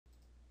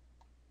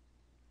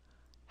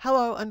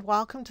Hello and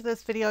welcome to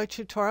this video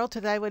tutorial.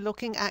 Today we're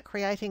looking at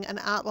creating an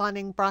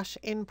outlining brush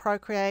in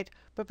Procreate.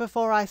 But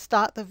before I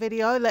start the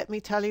video, let me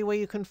tell you where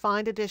you can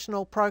find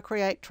additional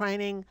Procreate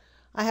training.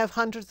 I have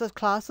hundreds of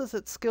classes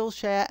at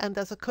Skillshare, and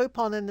there's a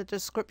coupon in the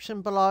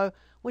description below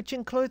which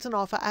includes an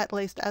offer at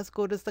least as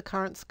good as the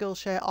current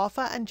Skillshare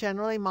offer, and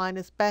generally mine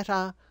is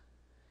better.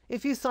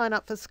 If you sign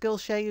up for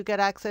Skillshare, you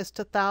get access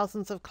to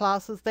thousands of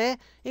classes there,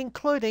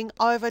 including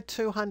over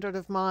 200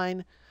 of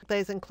mine.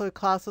 These include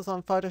classes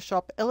on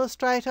Photoshop,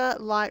 Illustrator,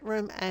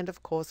 Lightroom, and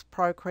of course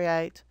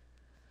Procreate.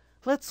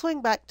 Let's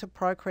swing back to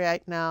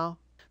Procreate now.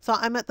 So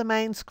I'm at the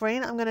main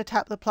screen. I'm going to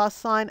tap the plus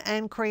sign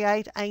and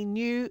create a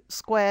new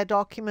square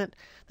document.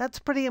 That's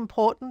pretty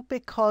important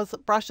because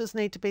brushes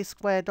need to be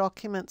square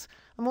documents.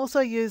 I'm also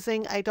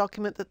using a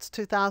document that's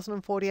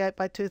 2048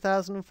 by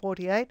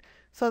 2048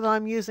 so that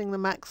I'm using the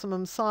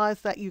maximum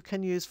size that you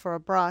can use for a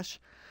brush.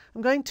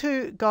 I'm going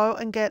to go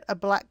and get a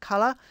black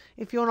color.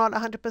 If you're not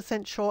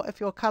 100% sure if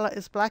your color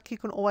is black, you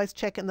can always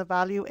check in the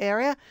value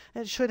area.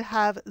 It should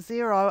have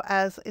 0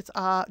 as its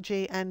R,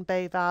 G, and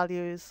B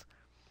values.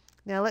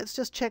 Now let's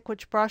just check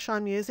which brush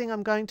I'm using.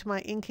 I'm going to my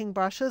inking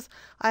brushes.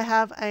 I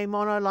have a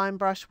monoline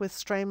brush with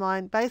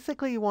streamline.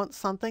 Basically you want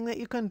something that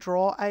you can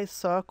draw a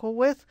circle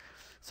with.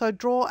 So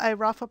draw a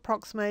rough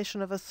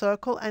approximation of a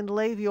circle and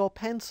leave your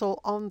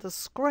pencil on the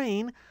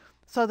screen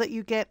so that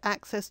you get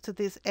access to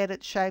this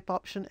edit shape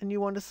option, and you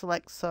want to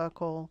select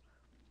circle.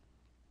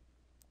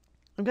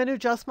 I'm going to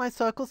adjust my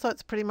circle so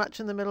it's pretty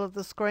much in the middle of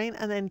the screen,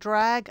 and then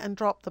drag and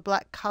drop the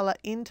black color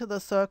into the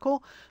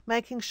circle,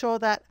 making sure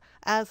that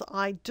as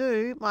I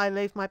do, I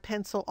leave my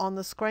pencil on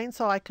the screen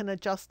so I can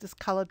adjust this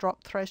color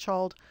drop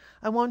threshold.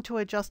 I want to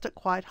adjust it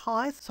quite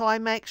high, so I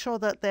make sure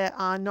that there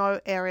are no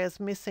areas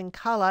missing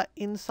color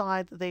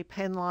inside the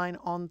pen line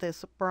on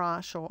this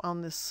brush or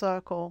on this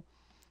circle.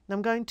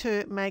 I'm going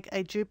to make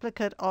a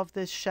duplicate of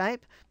this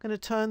shape. I'm going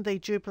to turn the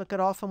duplicate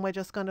off, and we're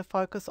just going to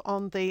focus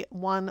on the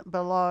one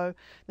below.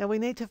 Now we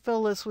need to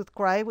fill this with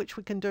grey, which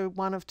we can do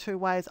one of two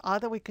ways.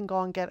 Either we can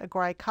go and get a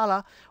grey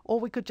color, or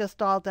we could just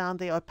dial down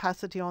the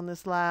opacity on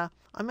this layer.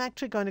 I'm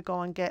actually going to go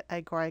and get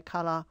a grey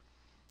color.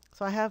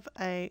 So I have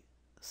a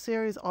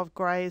series of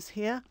greys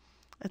here.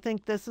 I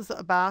think this is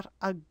about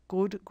a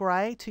good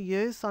grey to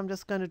use, so I'm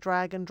just going to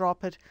drag and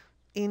drop it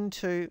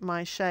into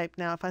my shape.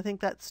 Now if I think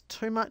that's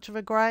too much of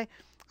a grey,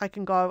 I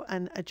can go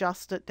and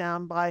adjust it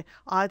down by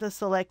either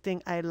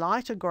selecting a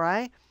lighter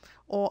grey,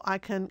 or I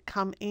can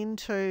come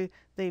into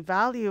the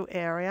value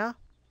area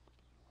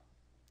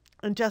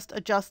and just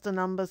adjust the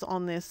numbers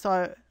on this.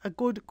 So a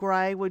good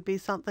grey would be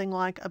something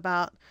like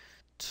about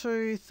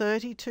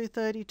 230,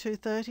 230,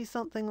 230,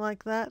 something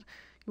like that.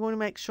 You want to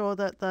make sure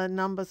that the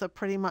numbers are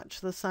pretty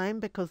much the same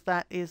because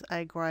that is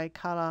a grey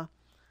colour.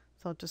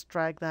 So I'll just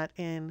drag that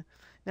in.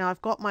 Now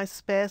I've got my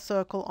spare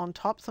circle on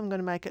top, so I'm going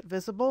to make it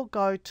visible.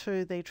 Go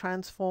to the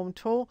transform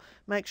tool,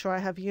 make sure I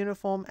have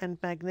uniform and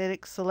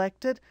magnetic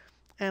selected,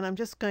 and I'm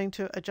just going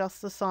to adjust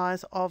the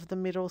size of the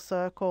middle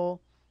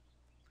circle.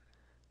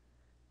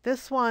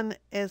 This one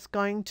is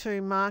going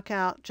to mark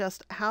out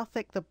just how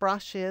thick the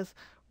brush is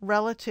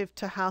relative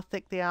to how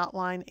thick the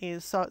outline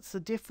is. So it's the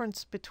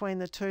difference between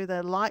the two.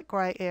 The light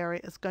grey area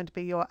is going to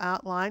be your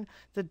outline.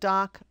 The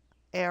dark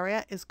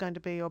area is going to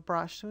be your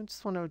brush. So I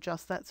just want to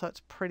adjust that so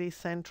it's pretty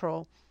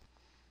central.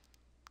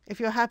 If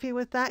you're happy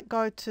with that,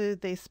 go to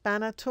the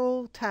spanner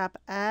tool, tap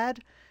add,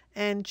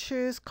 and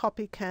choose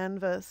copy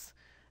canvas.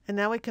 And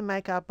now we can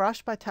make our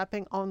brush by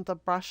tapping on the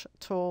brush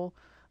tool.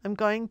 I'm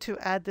going to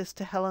add this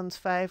to Helen's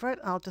favorite.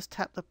 I'll just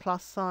tap the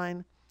plus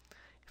sign.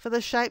 For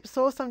the shape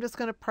source, I'm just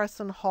going to press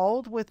and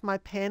hold with my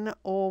pen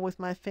or with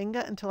my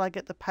finger until I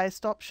get the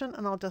paste option,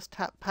 and I'll just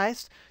tap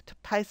paste to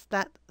paste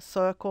that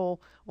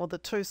circle or the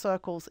two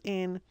circles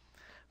in.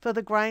 For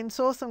the grain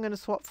source, I'm going to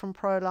swap from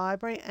Pro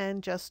Library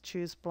and just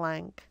choose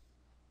blank.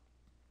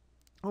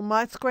 On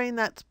my screen,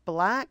 that's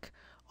black.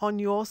 On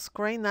your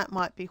screen, that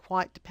might be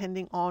white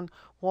depending on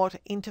what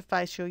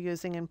interface you're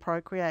using in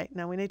Procreate.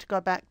 Now we need to go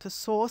back to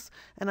source,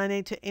 and I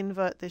need to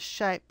invert this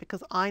shape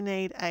because I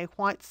need a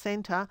white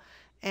center,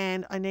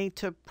 and I need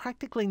to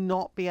practically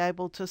not be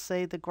able to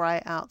see the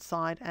grey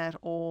outside at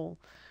all.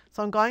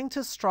 So I'm going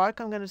to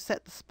stroke. I'm going to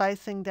set the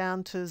spacing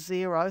down to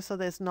 0 so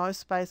there's no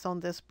space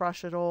on this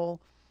brush at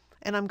all.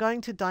 And I'm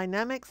going to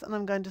dynamics, and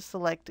I'm going to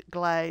select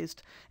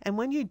glazed. And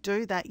when you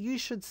do that, you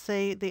should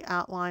see the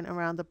outline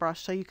around the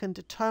brush so you can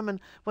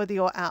determine whether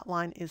your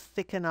outline is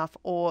thick enough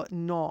or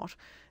not.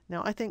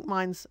 Now I think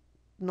mine's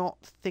not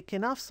thick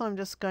enough, so I'm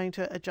just going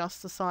to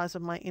adjust the size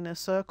of my inner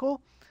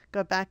circle.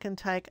 Go back and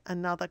take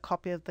another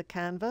copy of the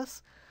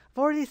canvas. I've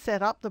already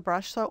set up the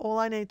brush, so all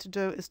I need to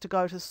do is to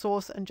go to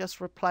source and just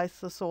replace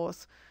the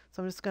source.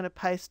 So I'm just going to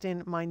paste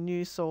in my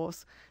new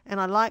source, and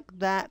I like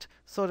that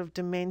sort of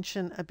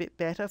dimension a bit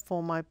better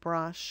for my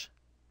brush.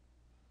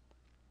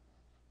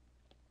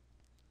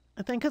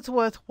 I think it's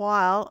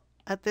worthwhile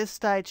at this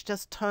stage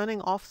just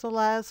turning off the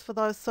layers for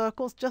those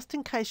circles, just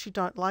in case you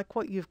don't like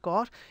what you've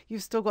got.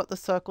 You've still got the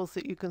circles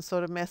that you can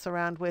sort of mess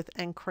around with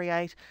and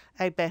create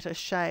a better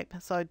shape.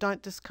 So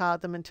don't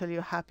discard them until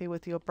you're happy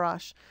with your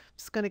brush. I'm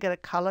just going to get a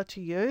color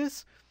to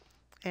use.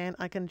 and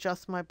I can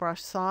adjust my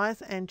brush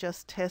size and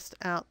just test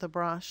out the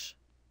brush.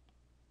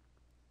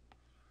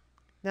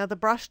 Now the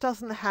brush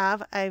doesn't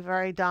have a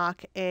very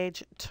dark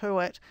edge to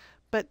it,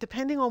 but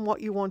depending on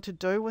what you want to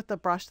do with the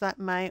brush, that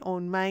may or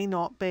may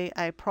not be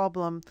a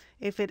problem.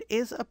 If it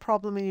is a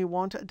problem and you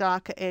want a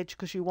darker edge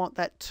because you want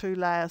that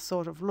 2-layer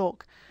sort of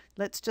look,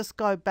 let's just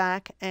go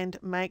back and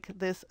make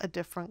this a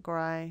different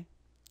grey.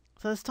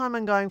 So this time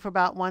I'm going for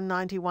about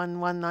 191,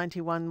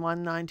 191,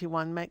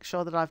 191. Make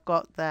sure that I've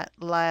got that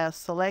layer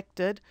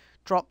selected.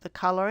 Drop the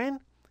colour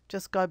in.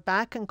 Just go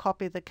back and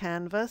copy the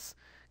canvas.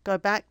 Go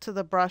back to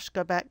the brush,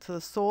 go back to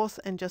the source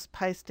and just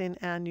paste in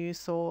our new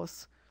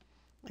source.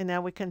 And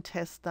now we can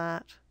test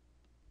that.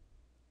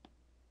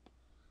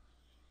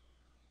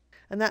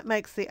 And that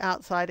makes the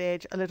outside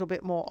edge a little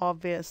bit more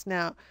obvious.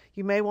 Now,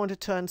 you may want to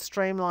turn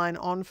Streamline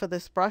on for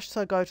this brush,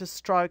 so go to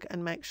Stroke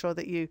and make sure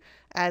that you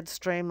add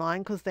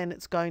Streamline, because then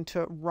it's going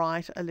to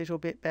write a little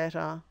bit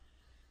better.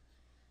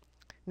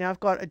 Now I've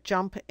got a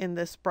jump in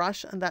this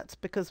brush, and that's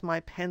because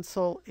my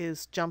pencil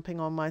is jumping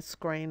on my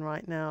screen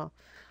right now.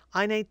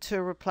 I need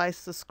to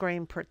replace the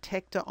screen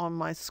protector on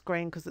my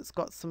screen because it's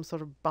got some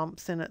sort of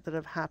bumps in it that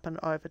have happened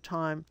over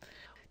time.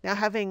 Now,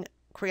 having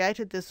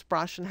created this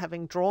brush and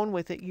having drawn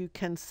with it, you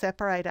can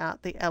separate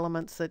out the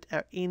elements that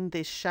are in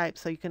this shape.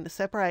 So you can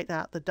separate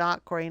out the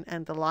dark green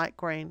and the light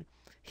green.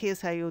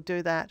 Here's how you'll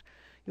do that.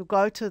 You'll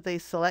go to the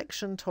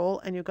selection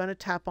tool and you're going to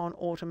tap on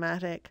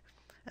automatic.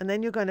 And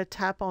then you're going to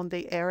tap on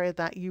the area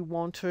that you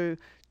want to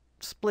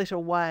split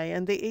away.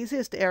 And the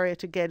easiest area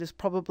to get is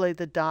probably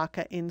the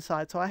darker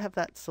inside. So I have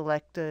that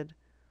selected.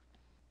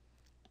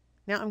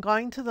 Now I'm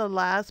going to the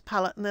layers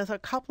palette, and there's a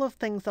couple of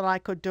things that I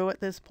could do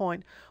at this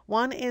point.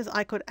 One is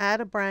I could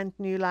add a brand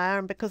new layer,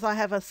 and because I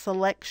have a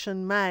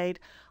selection made,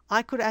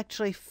 I could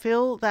actually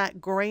fill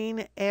that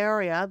green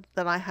area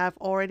that I have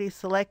already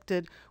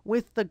selected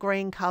with the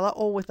green color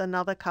or with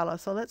another color.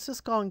 So let's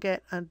just go and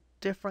get a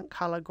different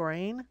color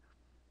green.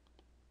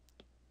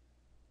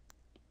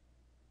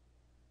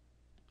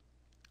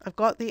 I've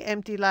got the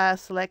empty layer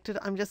selected.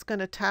 I'm just going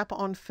to tap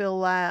on fill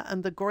layer,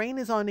 and the green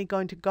is only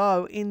going to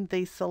go in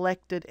the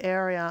selected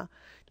area.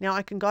 Now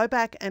I can go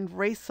back and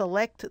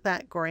reselect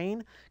that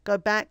green, go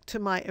back to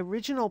my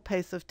original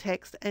piece of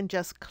text and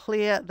just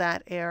clear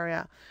that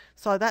area.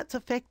 So that's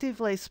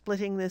effectively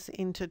splitting this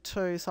into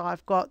two. So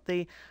I've got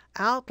the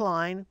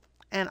outline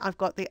and I've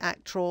got the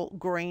actual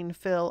green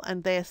fill,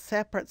 and they're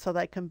separate, so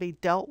they can be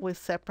dealt with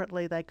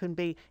separately. They can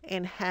be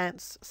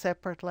enhanced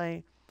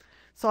separately.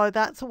 So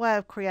that's a way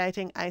of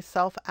creating a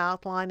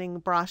self-outlining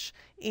brush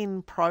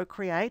in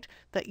Procreate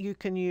that you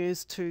can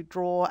use to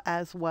draw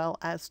as well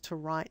as to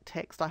write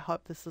text. I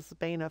hope this has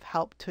been of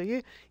help to you.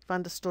 You've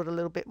understood a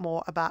little bit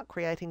more about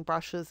creating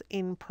brushes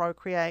in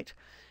Procreate.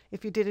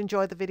 If you did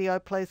enjoy the video,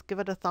 please give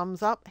it a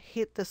thumbs up,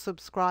 hit the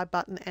subscribe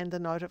button and the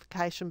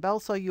notification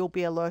bell so you'll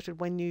be alerted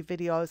when new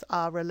videos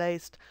are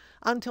released.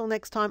 Until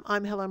next time,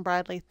 I'm Helen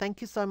Bradley. Thank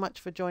you so much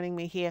for joining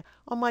me here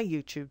on my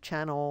YouTube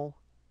channel.